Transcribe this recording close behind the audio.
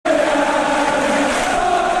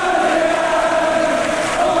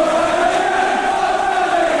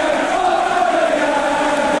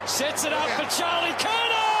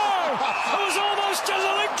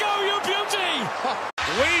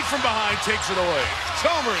Wade from behind takes it away.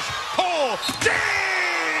 Chalmers, Cole, James!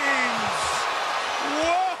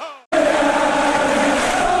 Whoa!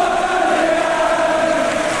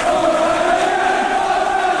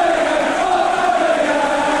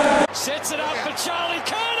 Sets it up for Charlie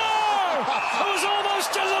Kerner! It was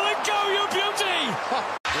almost just a let go, you beauty!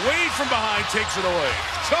 Wade from behind takes it away.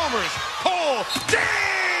 Chalmers, Cole, James!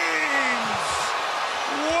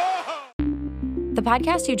 Whoa! The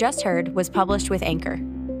podcast you just heard was published with Anchor.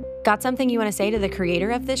 Got something you want to say to the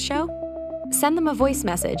creator of this show? Send them a voice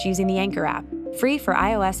message using the Anchor app, free for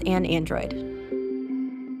iOS and Android.